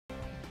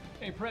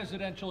A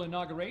presidential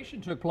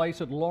inauguration took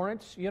place at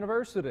Lawrence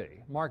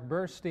University. Mark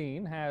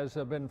Burstein has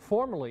been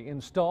formally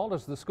installed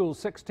as the school's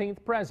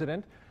 16th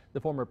president. The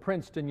former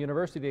Princeton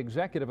University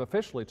executive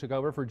officially took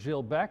over for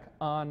Jill Beck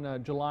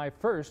on July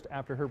 1st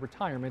after her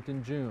retirement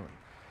in June.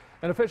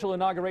 An official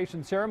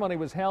inauguration ceremony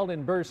was held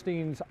in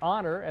Burstein's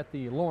honor at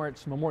the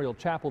Lawrence Memorial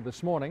Chapel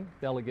this morning.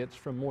 Delegates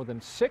from more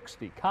than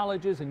 60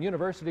 colleges and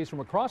universities from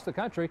across the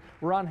country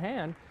were on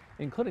hand,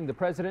 including the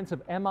presidents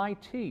of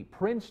MIT,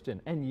 Princeton,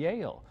 and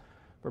Yale.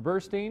 For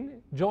Burstein,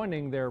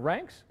 joining their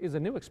ranks is a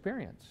new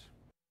experience.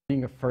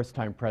 Being a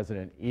first-time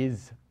president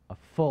is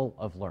full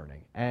of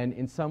learning, and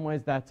in some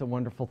ways that's a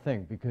wonderful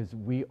thing because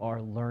we are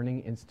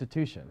learning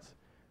institutions,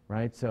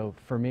 right? So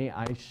for me,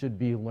 I should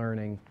be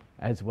learning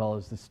as well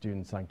as the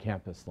students on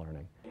campus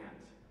learning.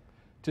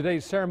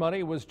 Today's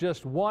ceremony was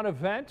just one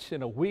event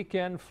in a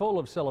weekend full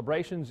of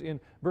celebrations in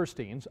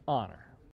Burstein's honor.